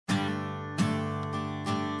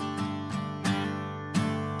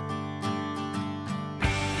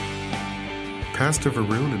Pastor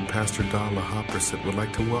Varun and Pastor Dala Hopperson would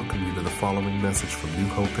like to welcome you to the following message from New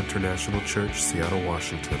Hope International Church, Seattle,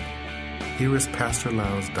 Washington. Here is Pastor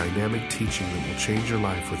Lau's dynamic teaching that will change your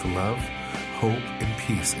life with love, hope, and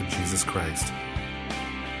peace in Jesus Christ.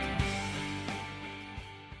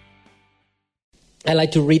 I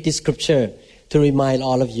like to read this scripture to remind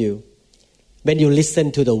all of you when you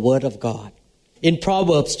listen to the Word of God. In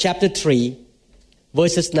Proverbs chapter 3,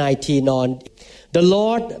 verses 19 on, the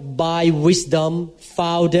Lord by wisdom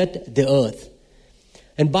founded the earth,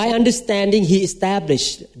 and by understanding He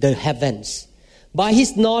established the heavens. By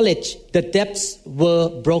His knowledge the depths were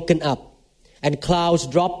broken up, and clouds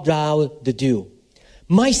dropped down the dew.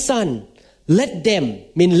 My son, let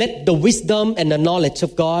the wisdom and the knowledge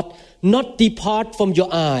of God not depart from your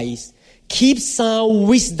eyes. Keep sound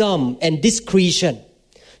wisdom and discretion,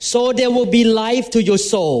 so there will be life to your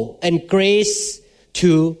soul and grace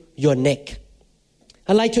to your neck.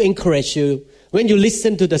 I'd like to encourage you, when you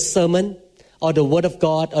listen to the sermon or the Word of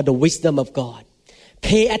God or the wisdom of God,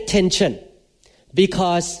 pay attention,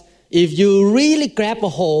 because if you really grab a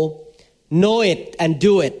hold, know it and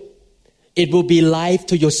do it, it will be life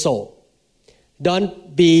to your soul.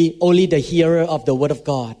 Don't be only the hearer of the Word of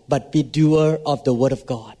God, but be doer of the Word of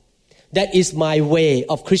God. That is my way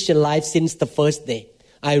of Christian life since the first day.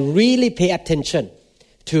 I really pay attention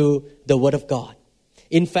to the Word of God.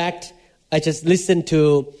 In fact, I just listened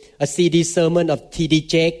to a CD sermon of T.D.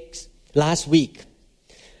 Jakes last week.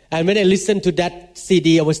 And when I listened to that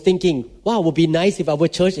CD, I was thinking, wow, it would be nice if our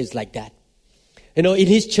church is like that. You know, in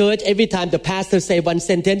his church, every time the pastor say one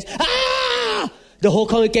sentence, the whole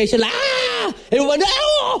congregation, everyone,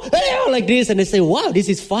 like this. And they say, wow, this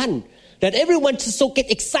is fun. That everyone just so get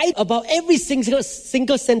excited about every single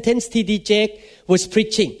sentence T.D. Jakes was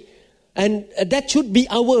preaching. And that should be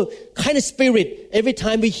our kind of spirit. Every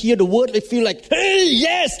time we hear the word, we feel like, hey,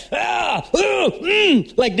 yes,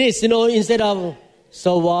 like this, you know, instead of,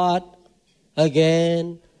 so what,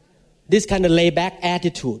 again, this kind of laid-back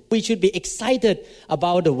attitude. We should be excited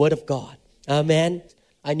about the Word of God. Amen.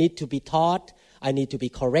 I need to be taught. I need to be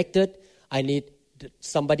corrected. I need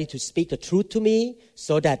somebody to speak the truth to me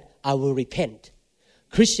so that I will repent.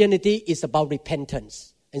 Christianity is about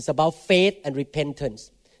repentance. It's about faith and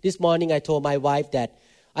repentance. This morning I told my wife that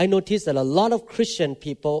I noticed that a lot of Christian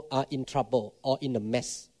people are in trouble or in a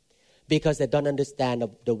mess because they don't understand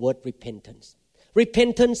the word repentance.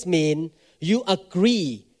 Repentance means you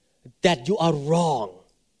agree that you are wrong.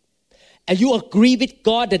 And you agree with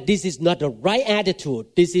God that this is not the right attitude.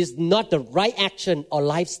 This is not the right action or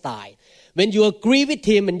lifestyle. When you agree with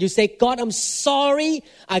Him and you say, God, I'm sorry,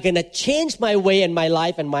 I'm going to change my way and my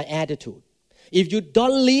life and my attitude. If you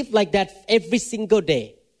don't live like that every single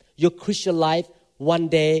day, your Christian life one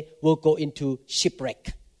day will go into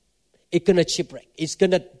shipwreck. It's going to shipwreck. It's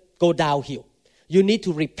going to go downhill. You need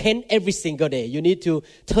to repent every single day. You need to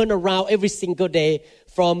turn around every single day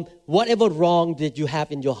from whatever wrong that you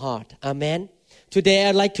have in your heart. Amen. Today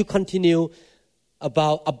I'd like to continue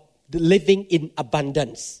about living in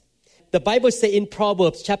abundance. The Bible says in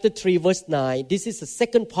Proverbs chapter 3 verse 9, this is the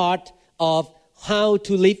second part of how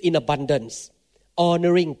to live in abundance,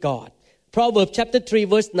 honoring God. Proverbs chapter 3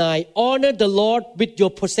 verse 9, honor the Lord with your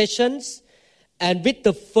possessions and with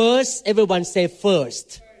the first, everyone say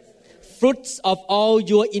first, fruits of all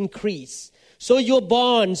your increase. So your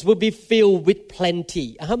barns will be filled with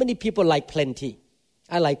plenty. How many people like plenty?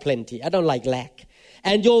 I like plenty. I don't like lack.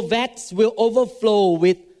 And your vats will overflow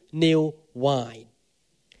with new wine.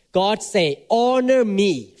 God say, honor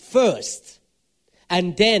me first,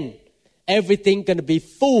 and then everything going to be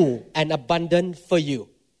full and abundant for you.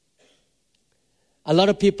 A lot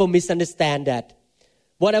of people misunderstand that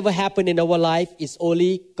whatever happened in our life is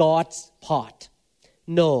only God's part.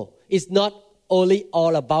 No, it's not only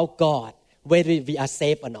all about God, whether we are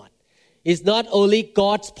saved or not. It's not only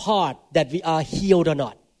God's part that we are healed or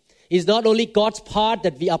not. It's not only God's part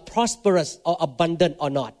that we are prosperous or abundant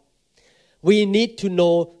or not. We need to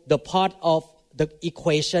know the part of the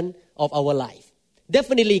equation of our life.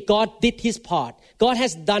 Definitely, God did His part. God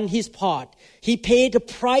has done His part. He paid the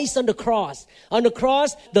price on the cross. On the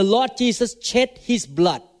cross, the Lord Jesus shed His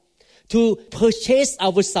blood to purchase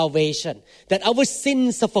our salvation, that our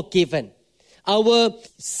sins are forgiven. Our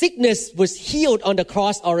sickness was healed on the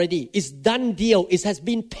cross already. It's done deal. It has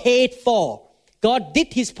been paid for. God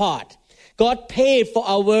did His part. God paid for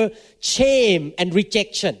our shame and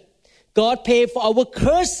rejection. God paid for our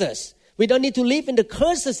curses. We don't need to live in the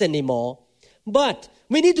curses anymore. But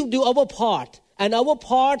we need to do our part. And our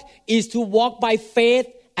part is to walk by faith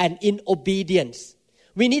and in obedience.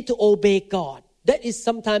 We need to obey God. That is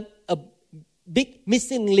sometimes a big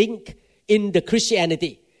missing link in the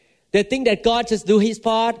Christianity. They think that God just do His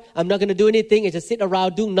part. I'm not going to do anything. I just sit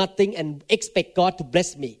around doing nothing and expect God to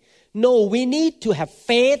bless me. No, we need to have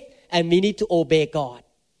faith and we need to obey God.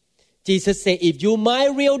 Jesus said, if you're my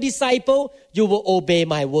real disciple, you will obey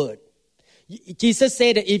my word. Jesus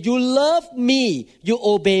said that if you love me, you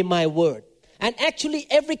obey my word. And actually,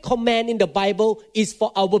 every command in the Bible is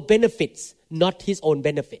for our benefits, not His own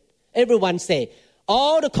benefit. Everyone say,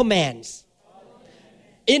 all the commands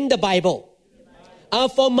in the Bible are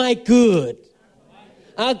for my good,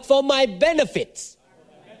 are for my benefits.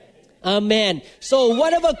 Amen. So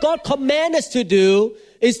whatever God commands us to do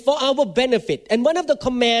is for our benefit. And one of the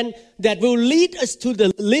commands that will lead us to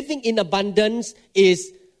the living in abundance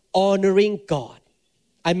is honoring God.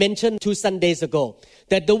 I mentioned 2 Sundays ago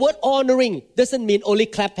that the word honoring doesn't mean only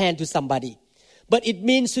clap hand to somebody, but it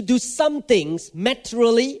means to do some things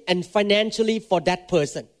materially and financially for that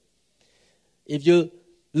person. If you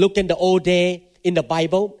look in the old day in the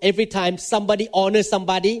Bible, every time somebody honors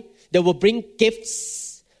somebody, they will bring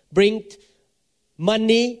gifts, bring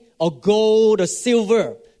money or gold or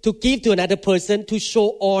silver to give to another person to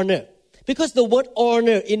show honor. Because the word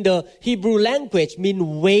honor in the Hebrew language means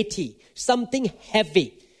weighty, something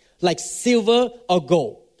heavy, like silver or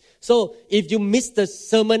gold. So if you missed the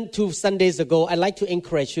sermon 2 Sundays ago, I'd like to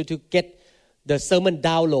encourage you to get the sermon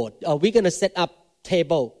download. We're going to set up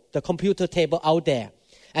the computer table out there.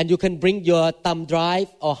 And you can bring your thumb drive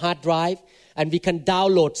or hard drive, and we can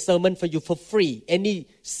download sermon for you for free. Any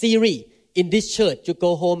series in this church, you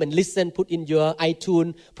go home and listen, put in your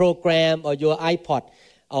iTunes program or your iPod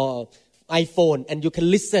or iPhone, and you can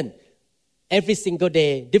listen every single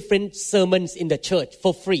day, different sermons in the church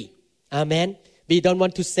for free. Amen. We don't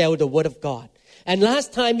want to sell the word of God. And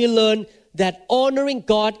last time we learned that honoring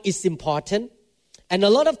God is important. And a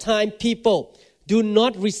lot of time people do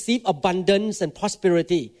not receive abundance and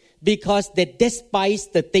prosperity because they despise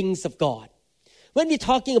the things of God. When we're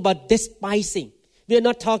talking about despising, we are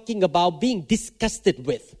not talking about being disgusted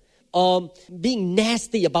with or being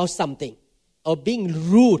nasty about something or being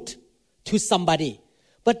rude to somebody.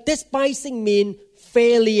 But despising means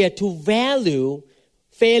failure to value,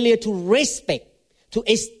 failure to respect, to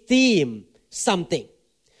esteem something.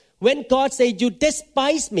 When God says, you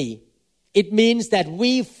despise me, it means that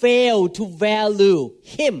we fail to value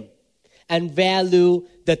Him and value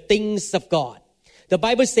the things of God. The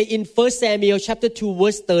Bible says in 1 Samuel chapter 2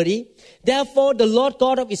 verse 30, therefore the Lord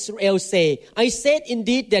God of Israel say, I said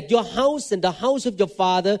indeed that your house and the house of your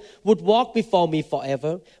father would walk before me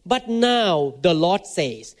forever. But now the Lord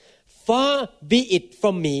says, far be it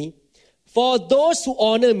from me, for those who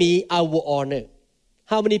honor me, I will honor.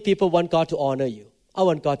 How many people want God to honor you? I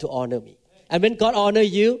want God to honor me. And when God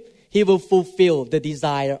honors you, He will fulfill the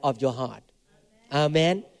desire of your heart.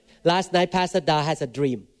 Amen. Last night, Pastor Da has a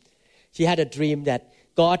dream. She had a dream that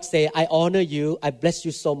God said, I honor you. I bless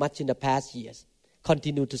you so much in the past years.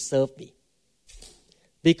 Continue to serve me.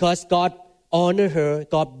 Because God honored her.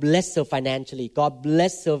 God blessed her financially. God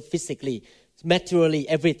blessed her physically, materially,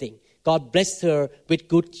 everything. God blessed her with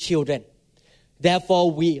good children.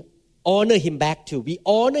 Therefore, we honor Him back too. We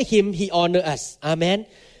honor Him. He honors us. Amen.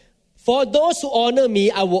 For those who honor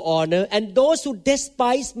me, I will honor, and those who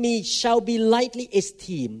despise me shall be lightly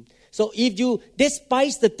esteemed. So if you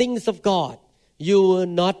despise the things of God, you will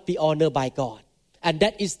not be honored by God. And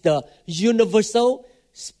that is the universal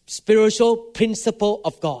spiritual principle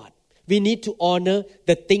of God. We need to honor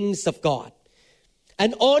the things of God.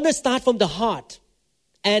 And honor starts from the heart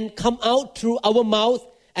and come out through our mouth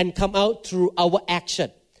and come out through our action.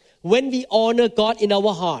 When we honor God in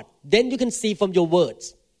our heart, then you can see from your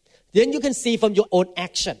words. Then you can see from your own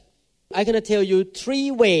action. I'm going to tell you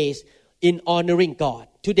 3 ways in honoring God.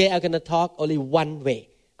 Today I'm going to talk only 1 way.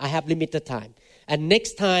 I have limited time. And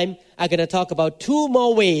next time I'm going to talk about 2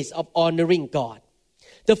 more ways of honoring God.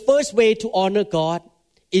 The first way to honor God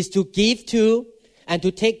is to give to and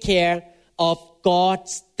to take care of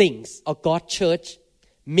God's things, or God's church,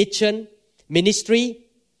 mission, ministry,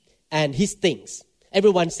 and His things.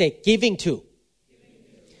 Everyone say giving to,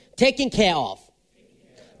 taking care of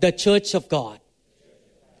the church of God.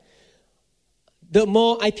 The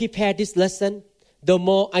more I prepare this lesson, the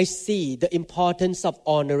more I see the importance of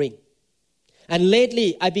honoring. And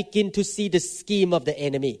lately, I begin to see the scheme of the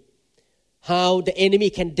enemy. How the enemy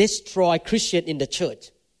can destroy Christians in the church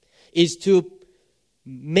is to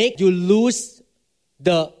make you lose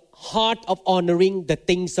the heart of honoring the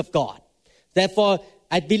things of God. Therefore,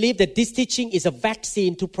 I believe that this teaching is a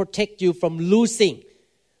vaccine to protect you from losing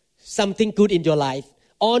something good in your life.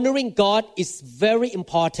 Honoring God is very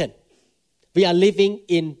important. We are living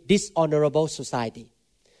in dishonorable society.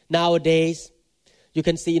 Nowadays, you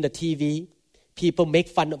can see in the TV, people make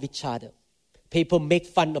fun of each other. People make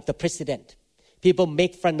fun of the president. People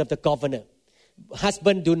make fun of the governor.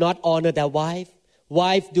 Husband do not honor their wife.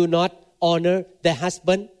 Wife do not honor their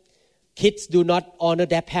husband. Kids do not honor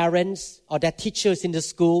their parents or their teachers in the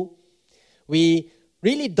school. We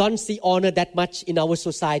really don't see honor that much in our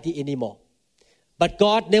society anymore. But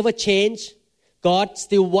God never changed. God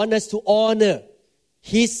still wants us to honor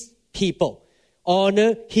His people,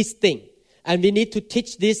 honor His thing. And we need to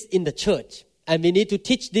teach this in the church. And we need to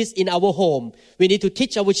teach this in our home. We need to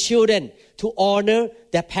teach our children to honor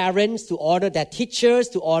their parents, to honor their teachers,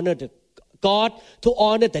 to honor God, to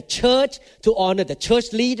honor the church, to honor the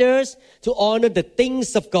church leaders, to honor the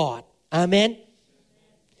things of God. Amen.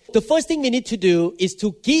 The first thing we need to do is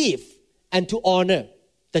to give and to honor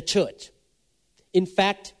the church. In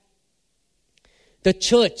fact, the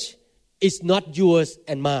church is not yours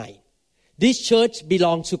and mine. This church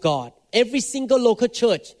belongs to God. Every single local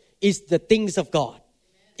church is the things of God,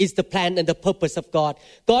 is the plan and the purpose of God.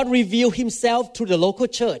 God revealed Himself through the local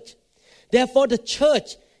church. Therefore, the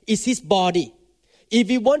church is His body. If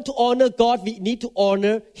we want to honor God, we need to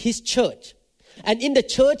honor His church. And in the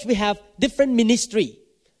church, we have different ministry.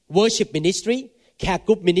 Worship ministry, care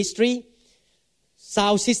group ministry,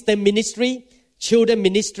 sound system ministry, children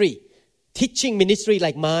ministry, teaching ministry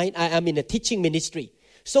like mine. I am in a teaching ministry.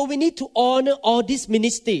 So we need to honor all this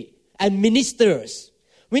ministry and ministers.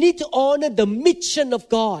 We need to honor the mission of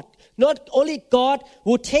God. Not only God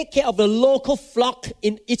will take care of the local flock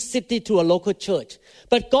in each city to a local church,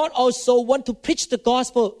 but God also wants to preach the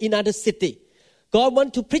gospel in other city. God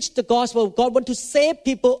wants to preach the gospel. God wants to save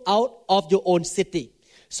people out of your own city.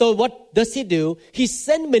 So what does He do? He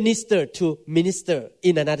sends minister to minister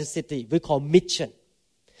in another city. We call mission.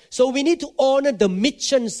 So we need to honor the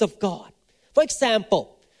missions of God. For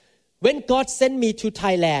example, when God sent me to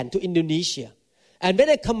Thailand, to Indonesia, and when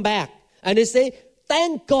I come back and they say,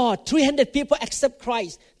 thank God, 300 people accept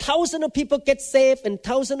Christ, thousands of people get saved, and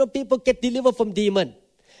thousands of people get delivered from demon.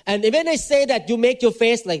 And when I say that, you make your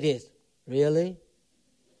face like this. Really?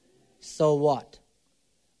 So what?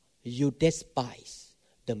 You despise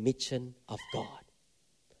the mission of God.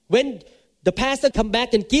 When the pastor come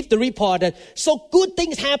back and give the report that so good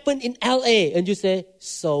things happen in LA, and you say,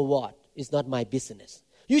 so what? It's not my business.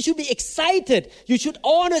 You should be excited. You should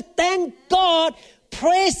honor, thank God,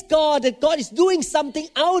 praise God that God is doing something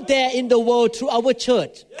out there in the world through our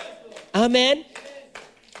church. Amen.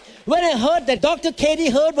 When I heard that Dr. Katie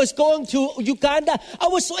Hurd was going to Uganda, I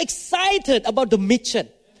was so excited about the mission.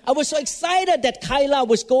 I was so excited that Kyla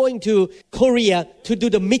was going to Korea to do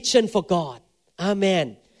the mission for God.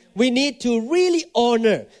 Amen. We need to really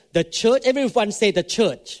honor the church. Everyone say the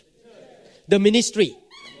church. The ministry.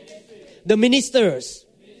 The ministers.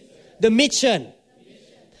 The mission.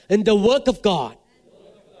 And the work of God.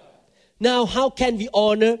 Now, how can we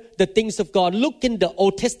honor the things of God? Look in the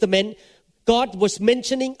Old Testament. God was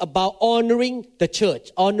mentioning about honoring the church,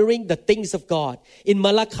 honoring the things of God. In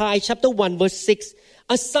Malachi chapter 1 verse 6,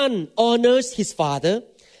 a son honors his father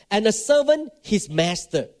and a servant his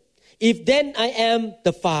master. If then I am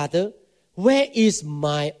the father, where is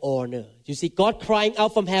my honor? You see, God crying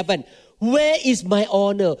out from heaven, where is my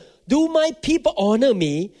honor? Do my people honor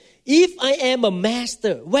me? If I am a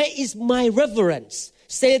master, where is my reverence?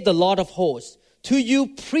 Said the Lord of hosts, to you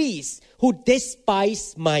priests who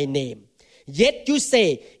despise my name. Yet you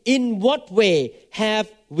say, in what way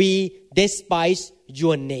have we despised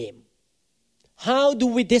your name? How do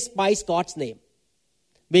we despise God's name?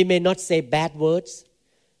 We may not say bad words.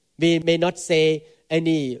 We may not say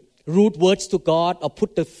any rude words to God or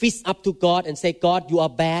put the fist up to God and say, God, you are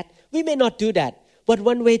bad. We may not do that. But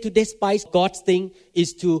one way to despise God's thing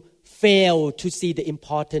is to fail to see the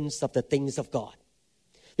importance of the things of God.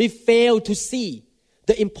 We fail to see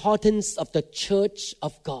the importance of the church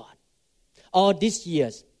of God. All these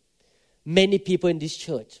years, many people in this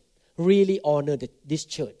church really honor this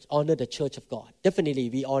church, honor the church of God. Definitely,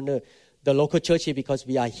 we honor the local church here because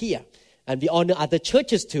we are here. And we honor other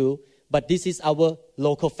churches too, but this is our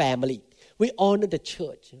local family. We honor the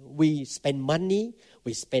church. We spend money,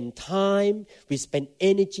 we spend time, we spend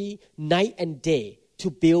energy, night and day to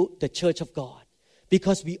build the church of God.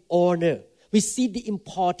 Because we honor, we see the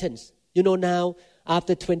importance. You know, now,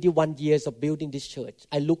 after 21 years of building this church,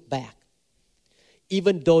 I look back.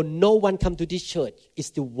 Even though no one come to this church, it's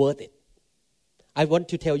still worth it. I want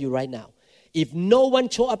to tell you right now, if no one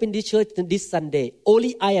show up in this church this Sunday,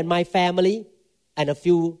 only I and my family and a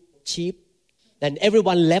few sheep, and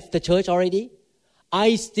everyone left the church already,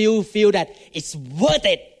 I still feel that it's worth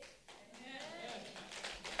it.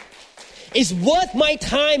 It's worth my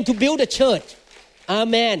time to build a church.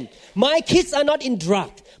 Amen. My kids are not in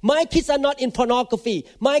drugs. My kids are not in pornography.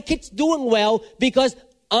 My kids doing well because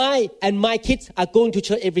I and my kids are going to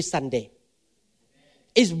church every Sunday.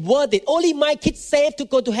 It's worth it. Only my kids saved to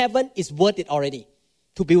go to heaven is worth it already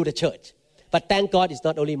to build a church. But thank God it's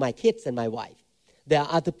not only my kids and my wife. There are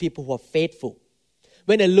other people who are faithful.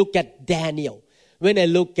 When I look at Daniel, when I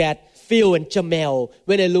look at Phil and Jamel,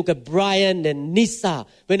 when I look at Brian and Nisa,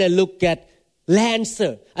 when I look at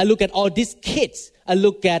Lancer, I look at all these kids. I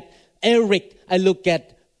look at Eric, I look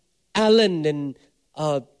at Alan and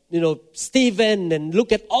Stephen, and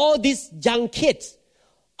look at all these young kids.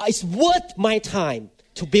 It's worth my time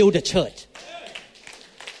to build a church.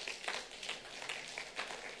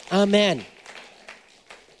 Amen.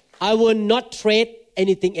 I will not trade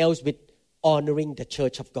anything else with honoring the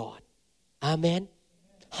church of God. Amen.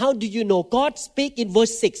 How do you know? God speaks in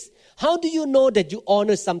verse 6. How do you know that you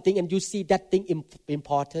honor something and you see that thing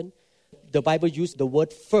important? The Bible uses the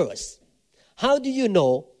word first. How do you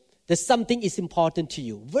know that something is important to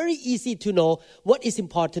you? Very easy to know what is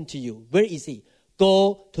important to you. Very easy.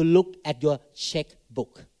 Go to look at your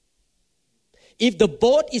checkbook. If the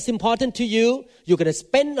boat is important to you, you're going to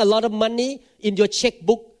spend a lot of money in your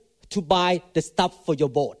checkbook to buy the stuff for your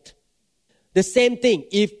boat. The same thing,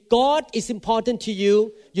 if God is important to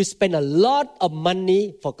you, you spend a lot of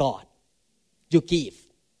money for God. You give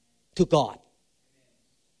to God.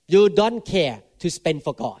 You don't care to spend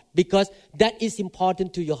for God because that is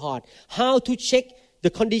important to your heart. How to check the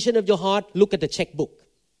condition of your heart? Look at the checkbook.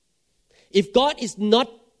 If God is not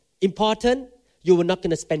important, you are not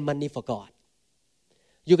going to spend money for God.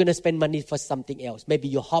 You're going to spend money for something else. Maybe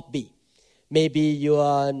your hobby. Maybe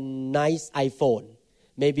your nice iPhone.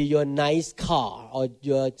 Maybe your nice car or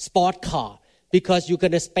your sport car. Because you're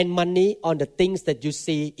going to spend money on the things that you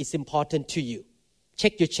see is important to you.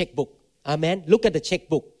 Check your checkbook. Amen. Look at the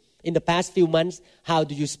checkbook. In the past few months, how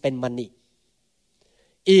do you spend money?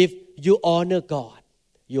 If you honor God,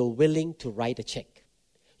 you're willing to write a check.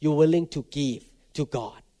 You're willing to give to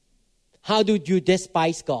God. How do you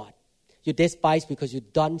despise God? You despise because you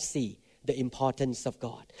don't see the importance of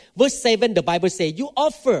God. Verse 7, the Bible says, you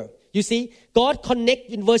offer. You see, God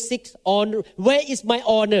connect in verse 6, honor. Where is my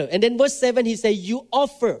honor? And then verse 7, he says, you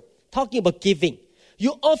offer. Talking about giving.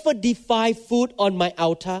 You offer defiled food on my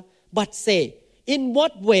altar, but say, in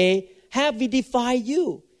what way have we defiled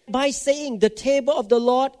you? By saying the table of the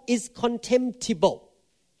Lord is contemptible.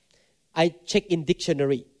 I check in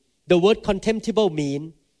dictionary. The word contemptible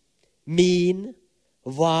mean mean,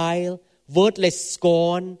 vile, worthless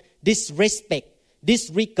scorn, disrespect,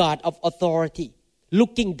 disregard of authority,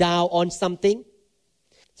 looking down on something.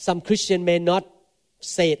 Some Christian may not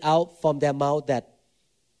say it out from their mouth that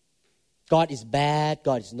God is bad,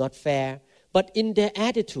 God is not fair, but in their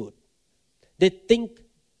attitude, they think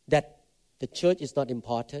that the church is not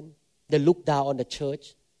important. They look down on the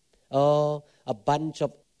church. Oh, a bunch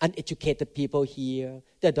of uneducated people here.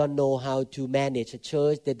 They don't know how to manage a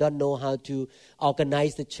church. They don't know how to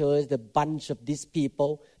organize the church. The bunch of these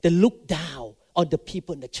people, they look down on the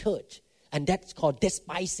people in the church. And that's called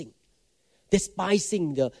despising.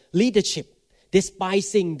 Despising the leadership.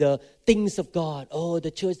 Despising the things of God. Oh,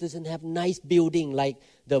 the church doesn't have nice building like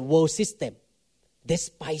the world system.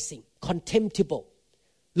 Despising. Contemptible.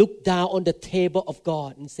 Look down on the table of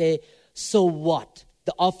God and say, so what?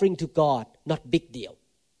 The offering to God, not big deal.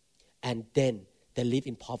 And then they live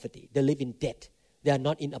in poverty. They live in debt. They are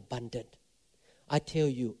not in abundance. I tell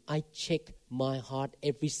you, I check my heart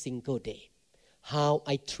every single day. How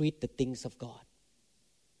I treat the things of God.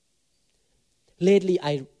 Lately,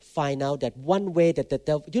 I find out that one way that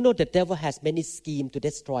the devil has many schemes to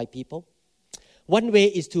destroy people. One way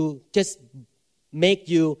is to just make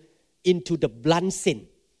you into the blunt sin.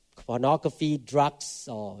 Pornography, drugs,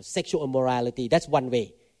 or sexual immorality. That's one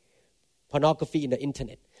way. Pornography in the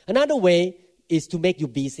internet. Another way is to make you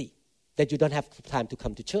busy, that you don't have time to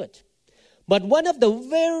come to church. But one of the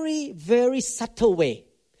very, very subtle way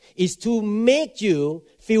is to make you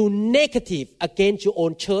feel negative against your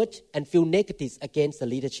own church and feel negative against the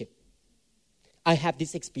leadership. I have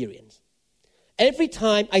this experience. Every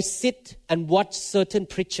time I sit and watch certain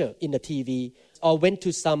preacher in the TV or went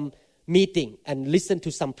to some meeting and listened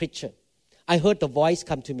to some preacher, I heard the voice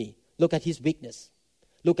come to me. Look at his weakness.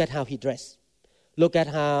 Look at how he dressed. Look at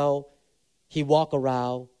how he walk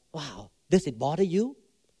around. Wow, does it bother you?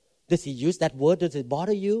 Does he use that word? Does it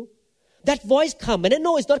bother you? That voice come, and I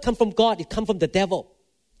know it's not come from God. It come from the devil.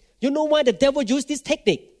 You know why the devil used this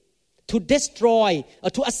technique? To destroy or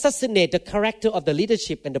to assassinate the character of the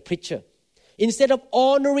leadership and the preacher. Instead of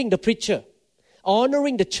honoring the preacher,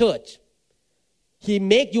 honoring the church, he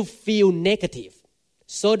make you feel negative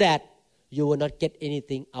so that you will not get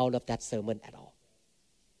anything out of that sermon at all.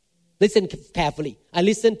 Listen carefully. I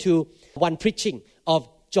listened to one preaching of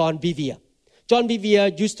John Bevere. John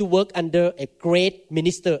Bevere used to work under a great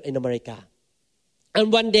minister in America.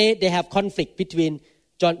 And one day they have conflict between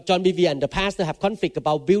John Bevere and the pastor have conflict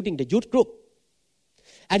about building the youth group.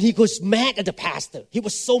 And he was mad at the pastor. He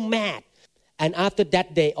was so mad. And after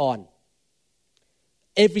that day on,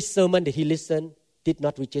 every sermon that he listened did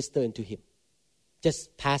not register into him.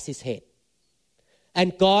 Just passed his head.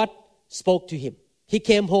 And God spoke to him. He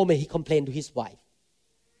came home and he complained to his wife.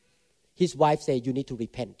 His wife said, you need to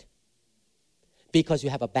repent because you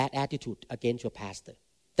have a bad attitude against your pastor.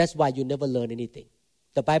 That's why you never learn anything.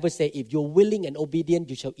 The Bible says, if you're willing and obedient,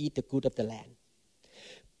 you shall eat the good of the land.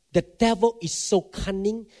 The devil is so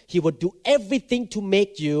cunning. He will do everything to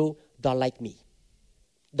make you don't like me,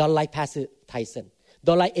 don't like Pastor Tyson,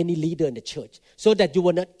 don't like any leader in the church, so that you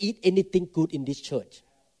will not eat anything good in this church.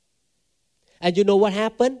 And you know what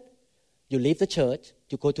happened? You leave the church,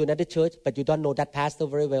 you go to another church, but you don't know that pastor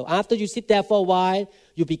very well. After you sit there for a while,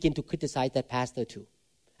 you begin to criticize that pastor too.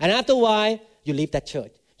 And after a while, you leave that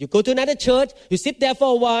church. You go to another church, you sit there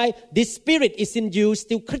for a while, this spirit is in you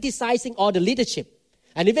still criticizing all the leadership.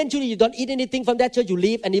 And eventually you don't eat anything from that church, you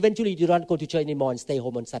leave, and eventually you don't go to church anymore and stay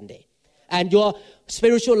home on Sunday. And your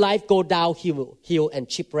spiritual life go downhill and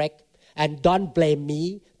shipwreck. And don't blame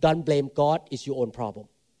me, don't blame God, it's your own problem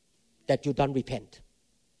that you don't repent.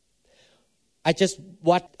 I just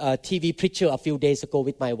watched a TV preacher a few days ago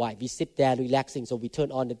with my wife. We sit there relaxing, so we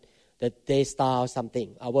turn on the Daystar or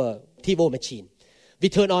something, our TiVo machine. We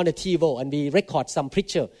turn on the TiVo and we record some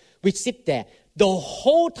preacher. We sit there. The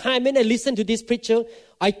whole time when I listen to this preacher,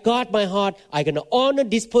 I got my heart, I'm going to honor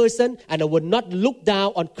this person and I will not look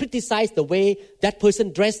down or criticize the way that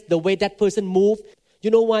person dressed, the way that person moved.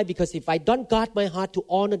 You know why? Because if I don't guard my heart to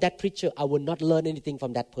honor that preacher, I will not learn anything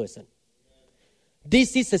from that person.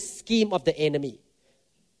 This is a scheme of the enemy.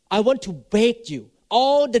 I want to beg you,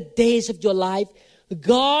 all the days of your life,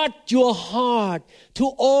 guard your heart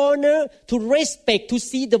to honor, to respect, to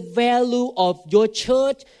see the value of your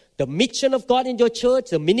church, the mission of God in your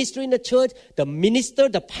church, the ministry in the church, the minister,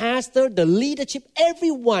 the pastor, the leadership,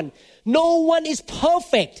 everyone. No one is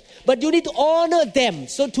perfect, but you need to honor them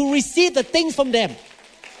so to receive the things from them.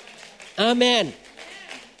 Amen.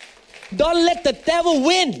 Don't let the devil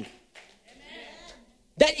win.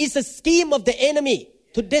 That is a scheme of the enemy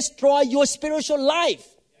to destroy your spiritual life.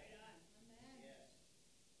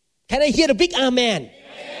 Can I hear a big amen?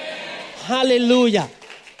 Hallelujah.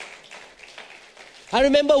 I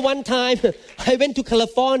remember one time I went to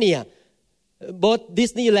California, both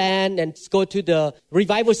Disneyland and go to the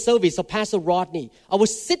revival service of Pastor Rodney. I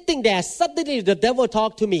was sitting there. Suddenly the devil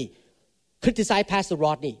talked to me, criticized Pastor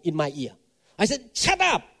Rodney in my ear. I said, shut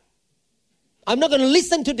up. I'm not going to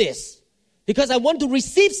listen to this because I want to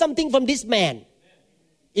receive something from this man.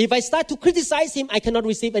 If I start to criticize him, I cannot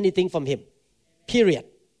receive anything from him. Period.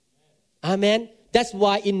 Amen. That's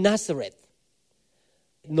why in Nazareth,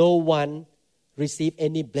 no one received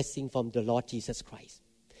any blessing from the Lord Jesus Christ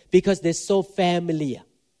because they're so familiar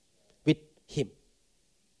with him.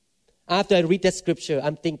 After I read that scripture,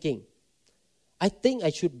 I'm thinking, I think I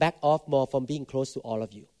should back off more from being close to all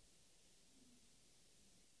of you.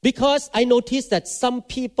 Because I noticed that some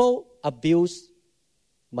people abuse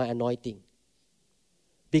my anointing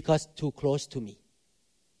because too close to me.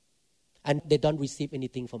 And they don't receive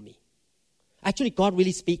anything from me. Actually, God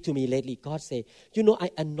really speak to me lately. God say, you know, I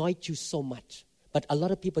anoint you so much, but a lot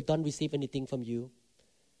of people don't receive anything from you.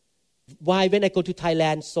 Why? When I go to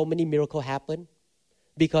Thailand, so many miracles happen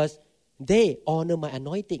because they honor my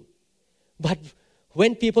anointing. But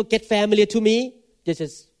when people get familiar to me, they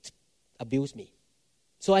just abuse me.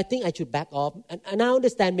 So I think I should back off. And I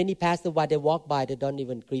understand many pastors, while they walk by, they don't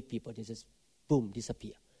even greet people. They just, boom,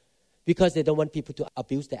 disappear. Because they don't want people to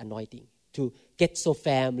abuse their anointing, to get so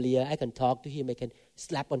familiar. I can talk to him. I can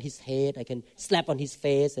slap on his head. I can slap on his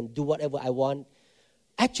face and do whatever I want.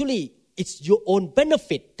 Actually, it's your own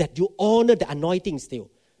benefit that you honor the anointing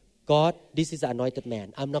still. God, this is an anointed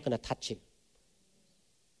man. I'm not going to touch him.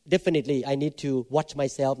 Definitely, I need to watch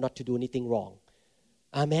myself not to do anything wrong.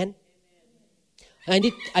 Amen? I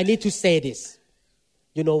need to say this.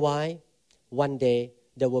 You know why? One day,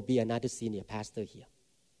 there will be another senior pastor here.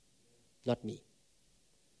 Not me.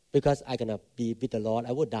 Because I'm going to be with the Lord.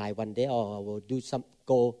 I will die one day or I will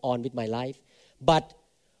go on with my life. But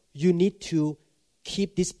you need to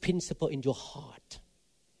keep this principle in your heart.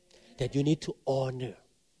 That you need to honor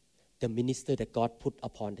the minister that God put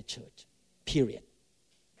upon the church. Period.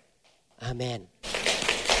 Amen.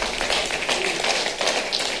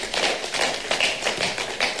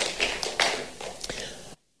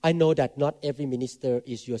 I know that not every minister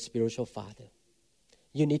is your spiritual father.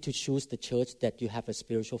 you need to choose the church that you have a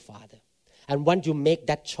spiritual father. And once you make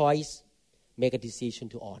that choice, make a decision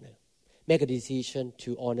to honor. Make a decision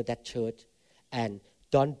to honor that church and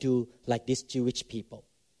don't do like these Jewish people.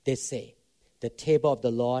 They say, the table of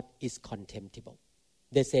the Lord is contemptible.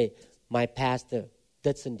 They say, my pastor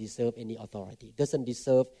doesn't deserve any authority, doesn't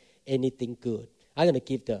deserve anything good. I'm going to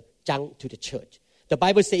give the junk to the church. The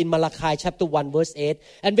Bible says in Malachi chapter 1 verse 8,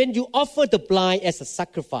 and when you offer the blind as a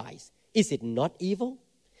sacrifice, is it not evil?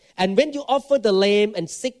 And when you offer the lame and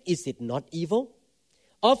sick, is it not evil?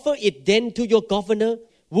 Offer it then to your governor.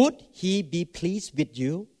 Would he be pleased with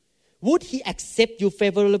you? Would he accept you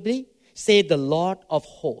favorably? Say the Lord of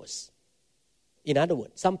hosts. In other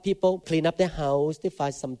words, some people clean up their house, they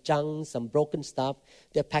find some junk, some broken stuff,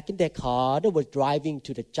 they're packing their car, they were driving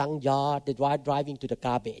to the junk yard, they're driving to the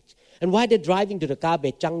garbage. And while they're driving to the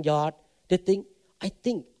garbage junk yard, they think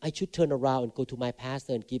I should turn around and go to my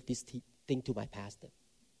pastor and give this thing to my pastor.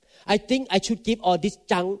 I think I should give all this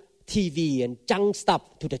junk TV and junk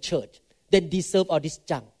stuff to the church. They deserve all this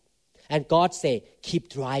junk. And God say, keep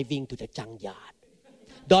driving to the junk yard.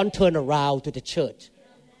 Don't turn around to the church.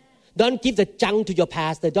 Don't give the junk to your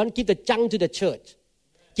pastor. Don't give the junk to the church.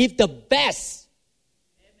 Give the best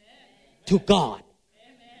to God.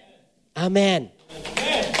 Amen.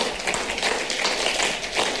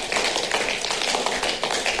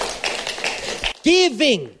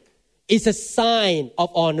 Giving is a sign of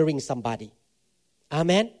honoring somebody.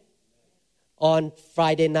 Amen. On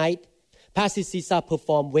Friday night, Pastor Cesar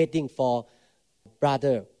performed wedding for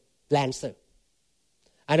Brother Lancer.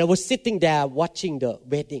 And I was sitting there watching the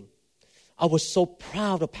wedding. I was so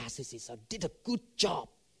proud of Pastor Cesar. Did a good job.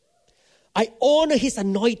 I honor his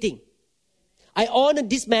anointing. I honor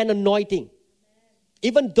this man's anointing.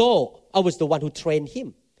 Even though I was the one who trained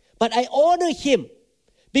him. But I honor him.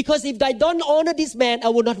 Because if I don't honor this man, I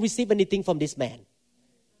will not receive anything from this man.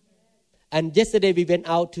 And yesterday we went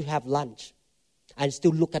out to have lunch. And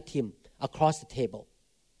still look at him across the table.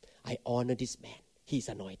 I honor this man. He's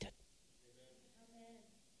anointed.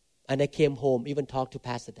 And I came home, even talked to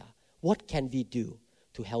Pastor Da. What can we do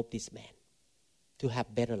to help this man to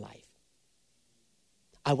have better life?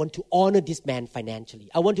 I want to honor this man financially.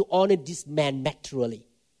 I want to honor this man materially.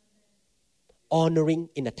 Honoring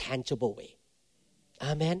in a tangible way.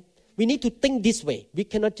 Amen. We need to think this way. We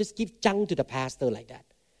cannot just give junk to the pastor like that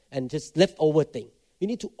and just leftover thing. We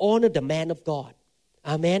need to honor the man of God.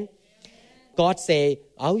 Amen. God say,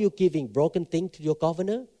 are you giving broken thing to your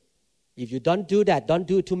governor? If you don't do that, don't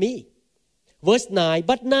do it to me. Verse 9,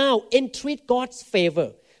 but now entreat God's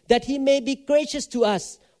favor, that he may be gracious to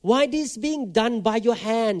us. Why this being done by your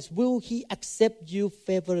hands? Will he accept you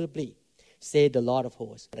favorably? Say the Lord of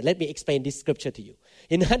hosts. Let me explain this scripture to you.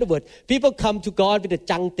 In other words, people come to God with the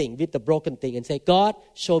junk thing, with the broken thing, and say, God,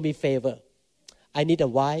 show me favor. I need a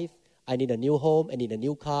wife. I need a new home. I need a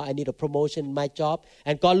new car. I need a promotion in my job.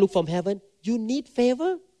 And God look from heaven. You need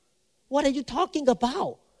favor? What are you talking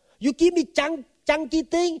about? You give me junky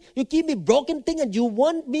thing. You give me broken thing. And you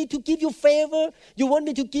want me to give you favor? You want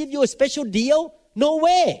me to give you a special deal? No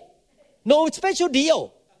way. No special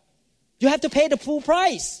deal. You have to pay the full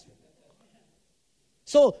price.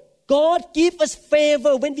 So God give us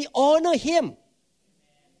favor when we honor him.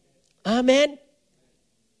 Amen.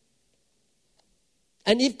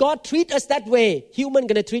 And if God treat us that way, human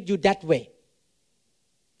going to treat you that way.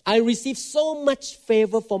 I received so much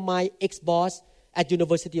favor from my ex-boss at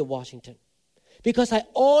University of Washington because I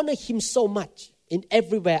honor him so much in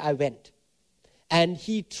everywhere I went. And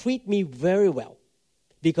he treat me very well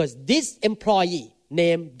because this employee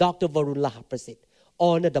named Dr. Varun Lahaprasit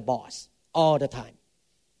honor the boss all the time.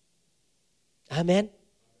 Amen.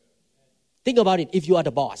 Think about it. If you are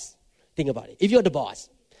the boss, think about it. If you're the boss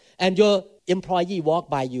and your employee walk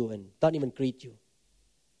by you and don't even greet you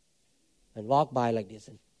and walk by like this,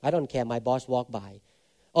 and I don't care, my boss walk by.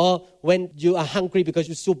 Or when you are hungry because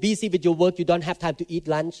you're so busy with your work, you don't have time to eat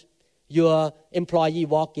lunch. Your employee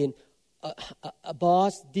walk in,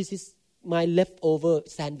 boss, this is my leftover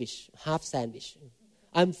sandwich, half sandwich.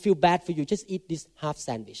 I feel bad for you. Just eat this half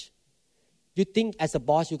sandwich. You think as a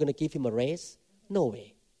boss you're going to give him a raise? No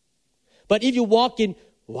way. But if you walk in,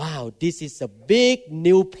 wow, this is a big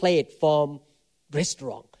new plate from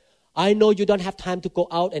restaurant. I know you don't have time to go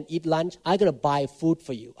out and eat lunch. I'm going to buy food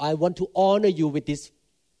for you. I want to honor you with this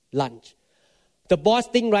lunch. The boss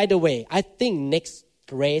think right away, I think next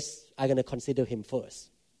raise, I'm going to consider him first.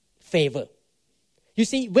 Favor. You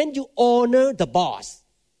see, when you honor the boss,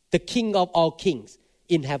 the king of all kings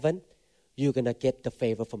in heaven, you're going to get the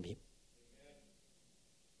favor from him.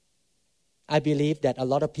 I believe that a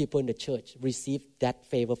lot of people in the church receive that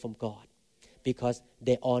favor from God because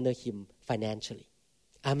they honor him financially.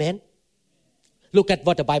 Amen. Look at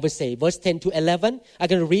what the Bible says. Verse 10 to 11. I'm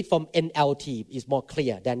going to read from NLT. It's more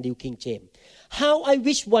clear than New King James. How I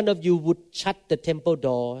wish one of you would shut the temple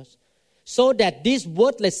doors so that this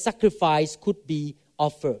worthless sacrifice could be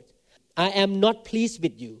offered. I am not pleased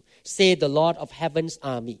with you, said the Lord of heaven's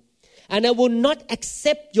army, and I will not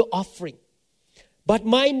accept your offering. But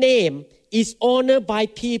my name is honored by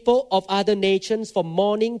people of other nations from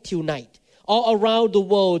morning till night. All around the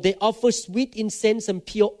world, they offer sweet incense and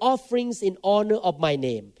pure offerings in honor of my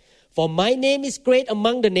name. For my name is great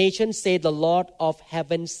among the nations, said the Lord of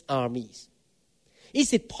heaven's armies.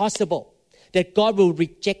 Is it possible that God will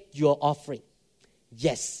reject your offering?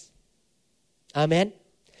 Yes. Amen.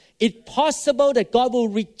 It's possible that God will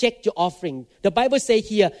reject your offering. The Bible says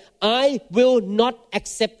here, I will not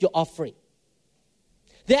accept your offering.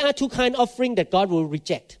 There are two kinds of offering that God will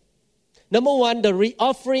reject. Number one, the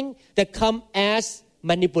offering that come as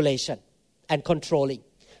manipulation and controlling.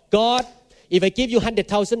 God, if I give you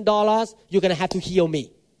 $100,000, you're going to have to heal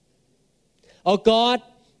me. Oh God,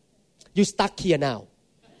 you stuck here now.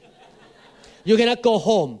 You cannot go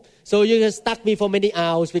home. So you can stuck me for many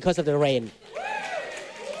hours because of the rain.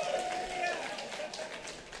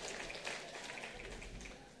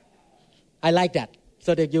 I like that,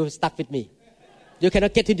 so that you're stuck with me. You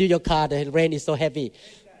cannot get into your car, the rain is so heavy.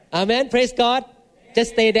 Amen, praise God.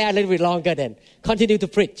 Just stay there a little bit longer then. Continue to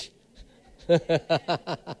preach.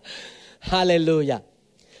 Hallelujah.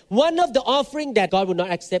 One of the offering that God will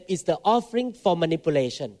not accept is the offering for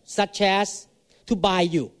manipulation, such as to buy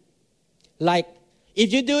you. Like,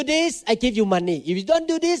 if you do this, I give you money. If you don't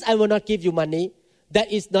do this, I will not give you money.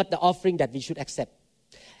 That is not the offering that we should accept.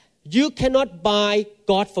 You cannot buy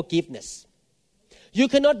God's forgiveness. You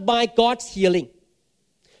cannot buy God's healing.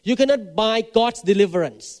 You cannot buy God's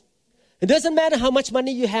deliverance. It doesn't matter how much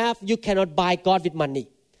money you have, you cannot buy God with money.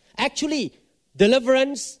 Actually,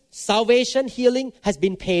 deliverance, salvation, healing has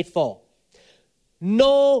been paid for.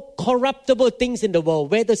 No corruptible things in the world,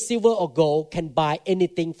 whether silver or gold, can buy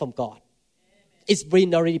anything from God. It's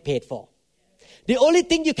been already paid for. The only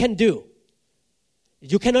thing you can do,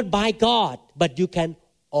 you cannot buy God, but you can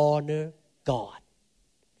honor God.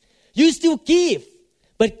 You still give,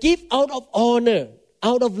 but give out of honor,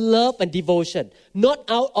 out of love and devotion, not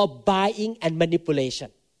out of buying and manipulation.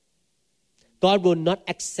 God will not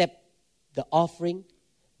accept the offering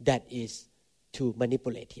that is to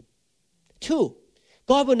manipulate Him. 2,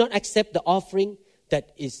 God will not accept the offering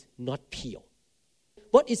that is not pure.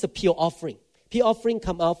 What is a pure offering? Pure offering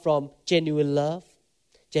come out from genuine love,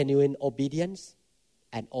 genuine obedience,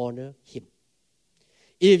 and honor Him.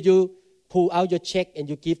 If you pull out your check and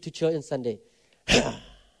you give to church on Sunday,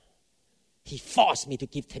 he forced me to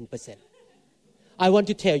give 10%. I want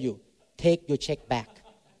to tell you, take your check back.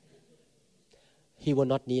 He will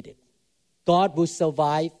not need it. God will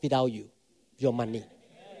survive without you, your money.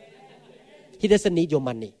 He doesn't need your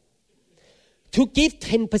money. To give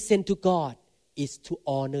 10% to God is to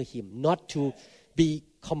honor Him, not to be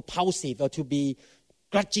compulsive or to be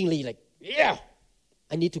grudgingly like, yeah,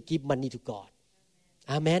 I need to give money to God.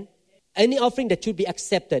 Amen. Any offering that should be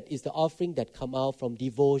accepted is the offering that come out from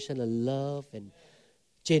devotion and love and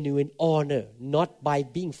genuine honor, not by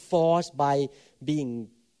being forced, by being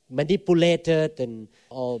manipulated and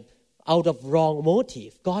or out of wrong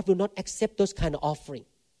motive. God will not accept those kind of offering.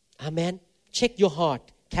 Amen. Check your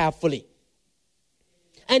heart carefully.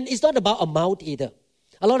 And it's not about amount either.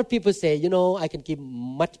 A lot of people say, I can give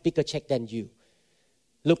much bigger check than you.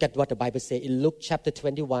 Look at what the Bible says in Luke chapter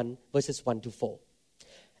 21, verses 1 to 4.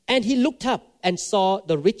 And he looked up and saw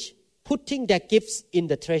the rich putting their gifts in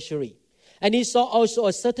the treasury. And he saw also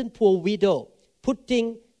a certain poor widow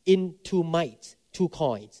putting in 2 mites, 2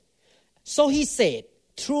 coins. So he said,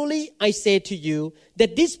 truly I say to you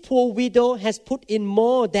that this poor widow has put in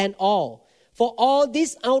more than all. For all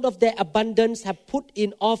this out of their abundance have put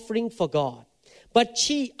in offering for God. But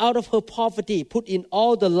she out of her poverty put in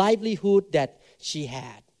all the livelihood that she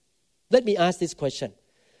had. Let me ask this question.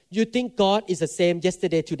 You think God is the same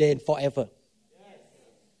yesterday, today, and forever? Yes.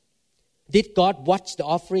 Did God watch the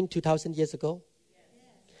offering 2,000 years ago? Yes.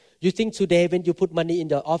 You think today when you put money in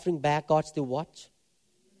the offering bag, God still watch?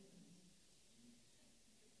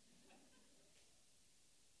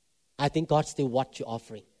 I think God still watch your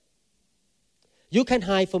offering. You can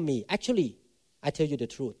hide from me. Actually, I tell you the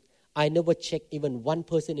truth. I never check even one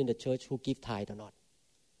person in the church who give tithe or not.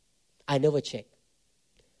 I never check.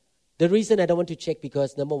 The reason I don't want to check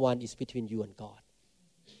because number one is between you and God,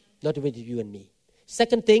 not between you and me.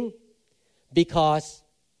 Second thing, because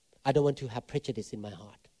I don't want to have prejudice in my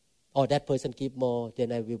heart. Or that person give more,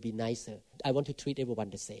 then I will be nicer. I want to treat everyone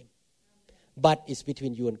the same. but it's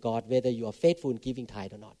between you and God whether you are faithful in giving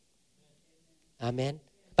tithe or not. Amen.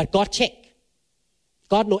 But God check.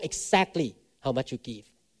 God knows exactly how much you give.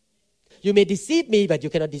 You may deceive me, but you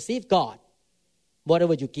cannot deceive God.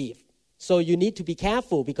 Whatever you give. So you need to be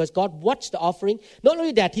careful because God watched the offering. Not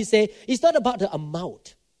only that, He said, it's not about the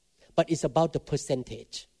amount, but it's about the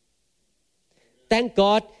percentage. Thank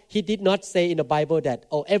God He did not say in the Bible that,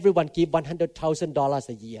 everyone give $100,000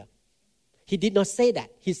 a year. He did not say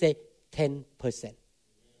that. He said 10%.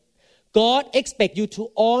 God expects you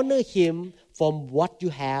to honor Him from what you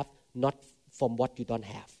have, not from what you don't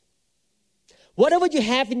have. Whatever you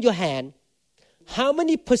have in your hand, how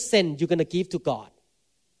many percent you're going to give to God?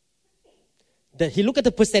 He look at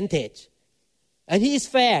the percentage. And He is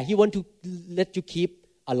fair. He wants to let you keep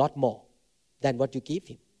a lot more than what you give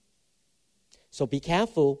Him. So be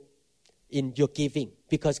careful in your giving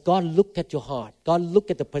because God look at your heart. God look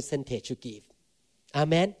at the percentage you give.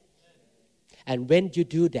 Amen? And when you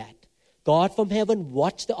do that, God from heaven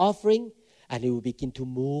watch the offering and He will begin to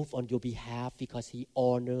move on your behalf because He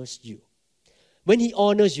honors you. When He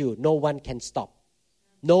honors you, no one can stop.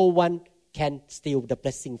 No one can steal the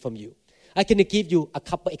blessing from you. I can give you a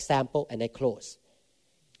couple examples and I close.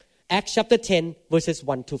 Acts chapter 10 verses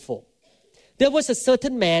 1 to 4. There was a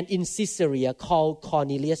certain man in Caesarea called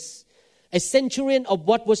Cornelius, a centurion of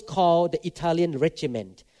what was called the Italian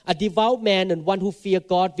regiment, a devout man and one who feared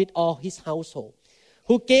God with all his household,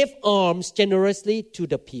 who gave alms generously to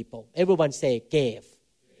the people. Everyone say, gave.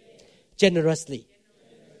 Generously.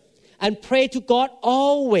 And prayed to God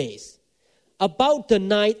always. About the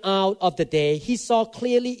night out of the day, he saw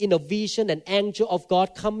clearly in a vision an angel of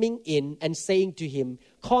God coming in and saying to him,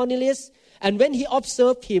 Cornelius. And when he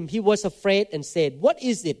observed him, he was afraid and said, what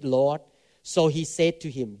is it, Lord? So he said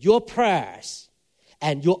to him, your prayers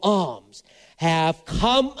and your alms have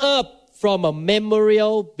come up from a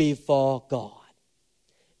memorial before God.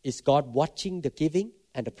 Is God watching the giving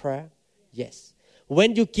and the prayer? Yes.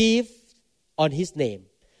 When you give on His name,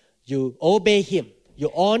 you obey Him,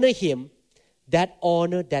 you honor Him, that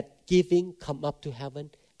honor, that giving come up to heaven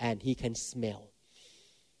and He can smell.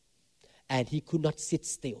 And He could not sit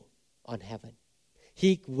still on heaven.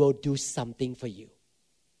 He will do something for you.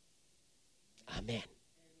 Amen.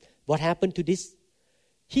 What happened to this?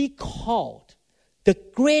 He called the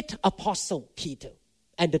great apostle Peter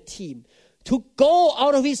and the team to go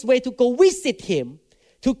out of his way to go visit him,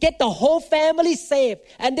 to get the whole family saved.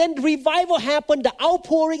 And then revival happened. The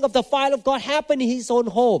outpouring of the fire of God happened in his own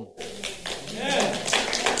home. Yeah.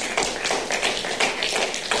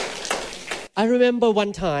 I remember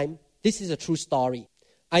one time, this is a true story.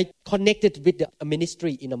 I connected with a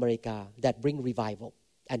ministry in America that bring revival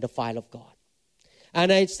and the fire of God.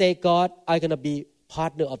 And I say, God, I'm going to be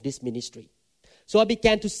partner of this ministry. So I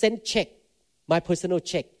began to send check, my personal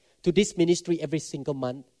check, to this ministry every single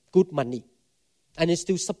month, good money. And I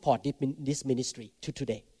still support this ministry to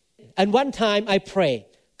today. And one time I pray,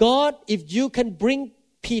 God, if you can bring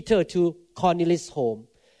Peter to Cornelius' home,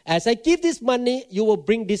 as I give this money, you will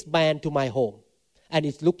bring this man to my home. And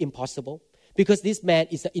it looked impossible because this man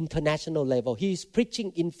is at international level. He is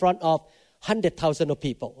preaching in front of 100,000 of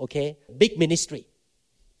people, okay? Big ministry.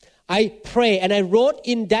 I pray and I wrote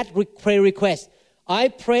in that prayer request, I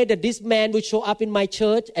pray that this man will show up in my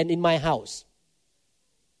church and in my house.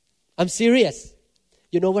 I'm serious.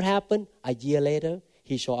 You know what happened? A year later,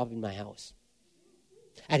 he showed up in my house.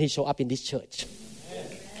 And he showed up in this church.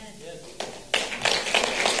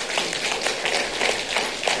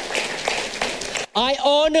 I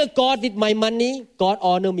honor God with my money. God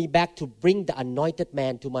honor me back to bring the anointed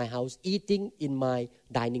man to my house, eating in my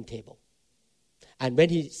dining table. And when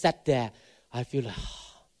he sat there, I feel like,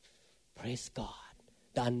 praise God.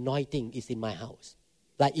 The anointing is in my house.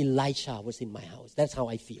 Like Elisha was in my house. That's how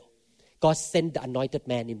I feel. God sent the anointed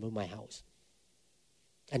man into my house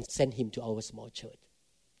and sent him to our small church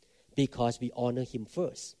because we honor him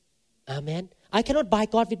first. Amen. I cannot buy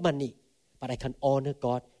God with money, but I can honor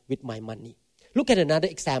God with my money. Look at another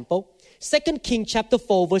example. 2 Kings chapter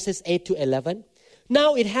 4 verses 8 to 11.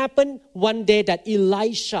 Now it happened one day that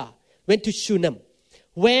Elisha went to Shunem,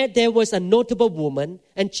 where there was a notable woman,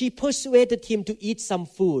 and she persuaded him to eat some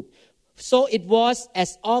food. So it was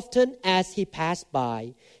as often as he passed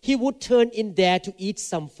by, he would turn in there to eat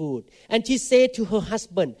some food. And she said to her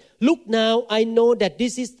husband, look now, I know that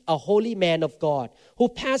this is a holy man of God who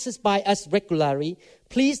passes by us regularly.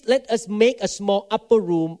 Please let us make a small upper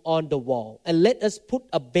room on the wall and let us put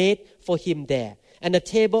a bed for him there, and a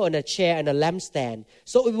table and a chair and a lampstand.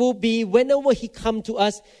 So it will be whenever he come to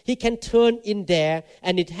us, he can turn in there.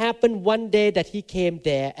 And it happened one day that he came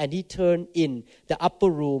there and he turned in the upper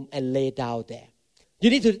room and lay down there. You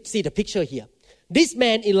need to see the picture here. This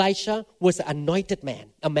man, Elisha, was an anointed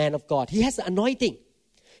man, a man of God. He has an anointing.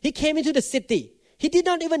 He came into the city. He did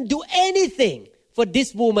not even do anything for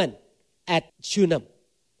this woman at Shunem.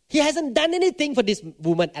 He hasn't done anything for this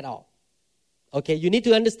woman at all. Okay, you need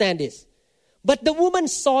to understand this. But the woman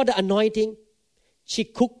saw the anointing. She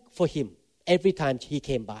cooked for him every time he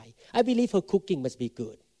came by. I believe her cooking must be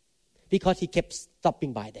good because he kept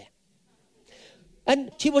stopping by there.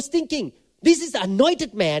 And she was thinking, this is an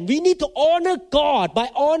anointed man. We need to honor God by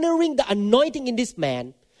honoring the anointing in this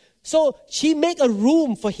man. So she made a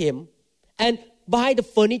room for him and buy the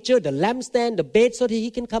furniture, the lampstand, the bed so that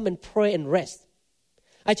he can come and pray and rest.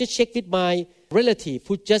 I just checked with my relative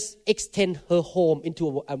who just extend her home into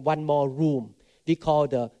one more room. We call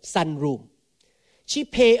the sun room. She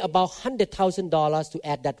paid about $100,000 to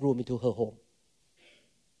add that room into her home.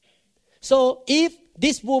 So if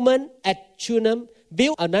this woman at Shunem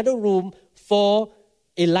built another room for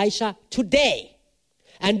Elisha today,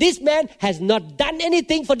 and this man has not done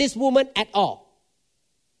anything for this woman at all,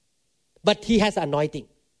 but he has anointing,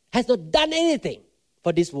 has not done anything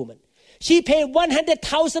for this woman. She paid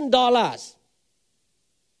 $100,000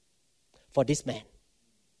 for this man,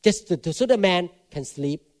 just so the man can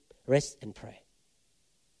sleep, rest, and pray.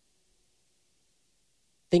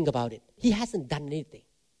 Think about it. He hasn't done anything.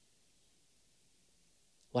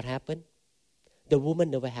 What happened? The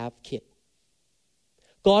woman never have kid.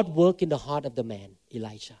 God worked in the heart of the man,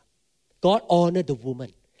 Elisha. God honored the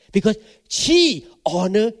woman because she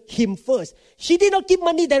honored him first. She did not give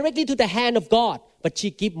money directly to the hand of God, but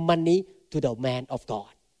she gave money to the man of God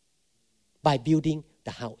by building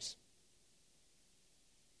the house.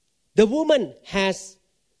 The woman has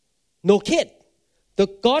no kid.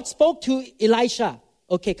 God spoke to Elisha.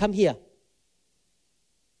 Okay, come here.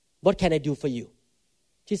 What can I do for you?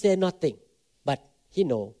 She said nothing, but he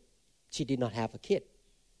know she did not have a kid.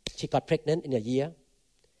 She got pregnant in a year.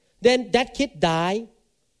 Then that kid died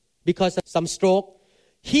because of some stroke.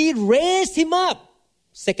 He raised him up.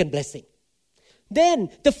 Second blessing. Then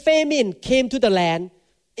the famine came to the land.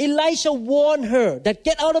 Elisha warned her that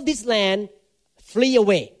get out of this land, flee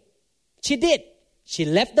away. She did. She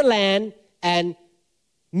left the land and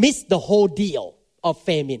missed the whole deal of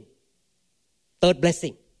famine. Third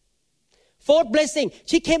blessing. Fourth blessing.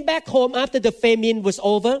 She came back home after the famine was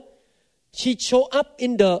over. She showed up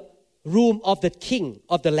in the room of the king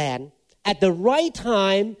of the land at the right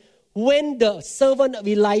time when the servant of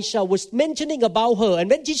Elisha was mentioning about her. And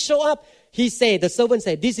when she showed up, the servant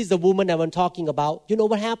said, this is the woman that I'm talking about. You know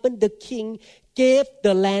what happened? The king gave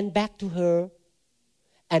the land back to her.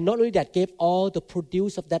 And not only that, gave all the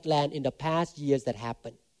produce of that land in the past years that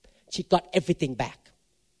happened. She got everything back.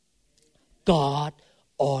 God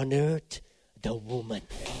honored the woman.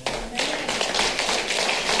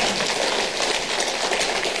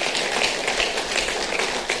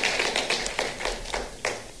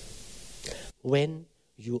 When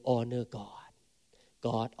you honor God,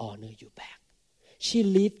 God honors you back. She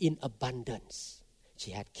lived in abundance.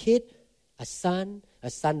 She had kids, a son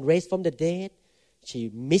raised from the dead.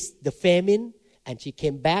 She missed the famine and she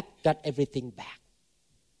came back, got everything back.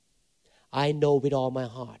 I know with all my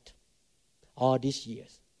heart, all these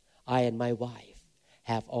years, I and my wife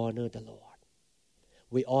have honored the Lord.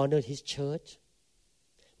 We honored His church.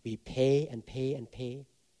 We pay and pay and pay.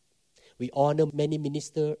 We honor many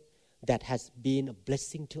ministers that has been a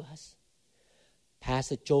blessing to us.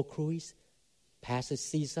 Pastor Joe Cruz, Pastor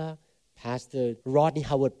Caesar, Pastor Rodney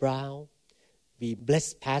Howard Brown. We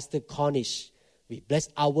bless Pastor Cornish. We bless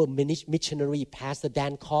our missionary, Pastor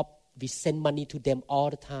Dan Cobb. We send money to them all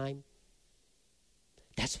the time.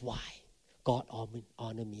 That's why God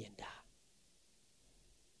honor me and Da.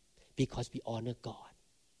 Because we honor God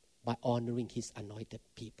by honoring His anointed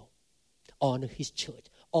people. Honor His church.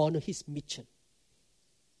 Honor His mission.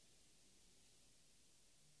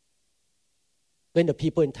 When the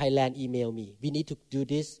people in Thailand email me, we need to do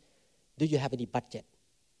this. Do you have any budget?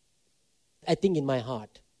 I think in my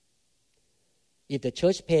heart, if the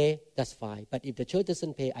church pay, that's fine. But if the church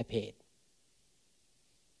doesn't pay, I pay it.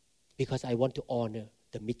 Because I want to honor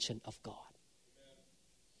the mission of God.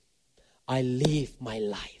 I live my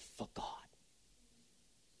life for God.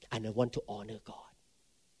 And I want to honor God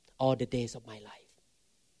all the days of my life.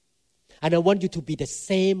 And I want you to be the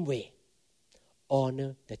same way.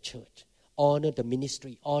 Honor the church. Honor the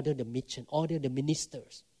ministry. Honor the mission. Honor the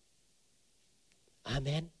ministers.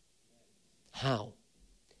 Amen. How?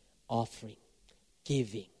 Offering.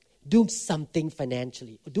 Giving. Doing something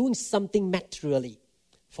financially. Doing something materially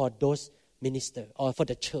for those ministers or for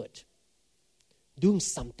the church. Doing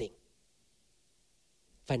something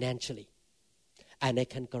financially. And I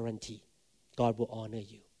can guarantee God will honor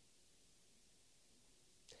you.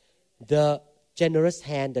 The generous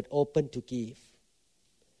hand that open to give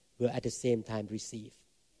will at the same time receive.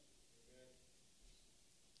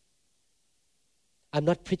 I'm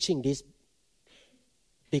not preaching this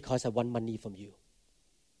because I want money from you.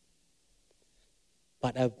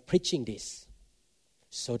 But I'm preaching this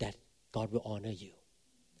so that God will honor you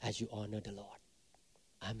as you honor the Lord.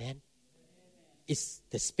 Amen. It's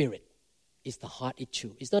the spirit. It's the heart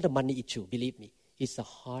issue. It's not a money issue, believe me. It's a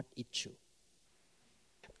heart issue.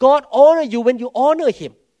 God honor you when you honor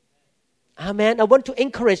Him. Amen. I want to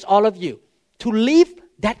encourage all of you to live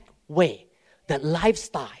that way, that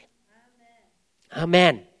lifestyle.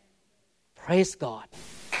 Amen. Praise God.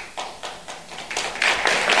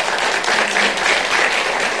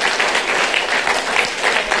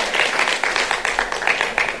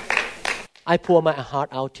 I pour my heart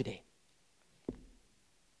out today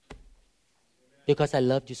because I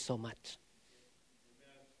love you so much.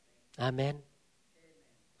 Amen.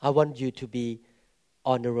 I want you to be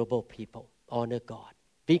honorable people. Honor God.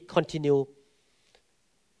 We continue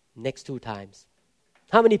next 2 times.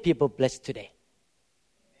 How many people blessed today?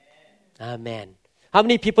 Amen. How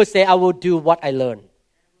many people say, I will do what I learned?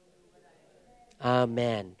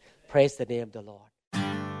 Amen. Praise the name of the Lord.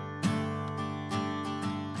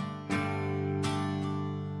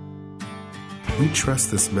 We trust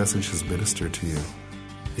this message has ministered to you.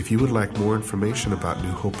 If you would like more information about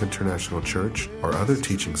New Hope International Church or other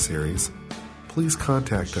teaching series, please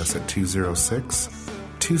contact us at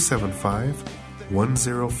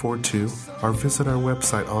 206-275-1042 or visit our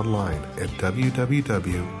website online at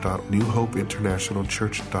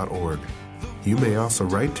www.newhopeinternationalchurch.org. You may also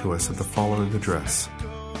write to us at the following address: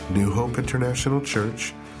 New Hope International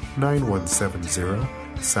Church, 9170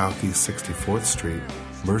 Southeast 64th Street,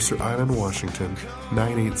 Mercer Island, Washington,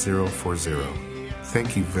 98040.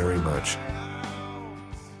 Thank you very much.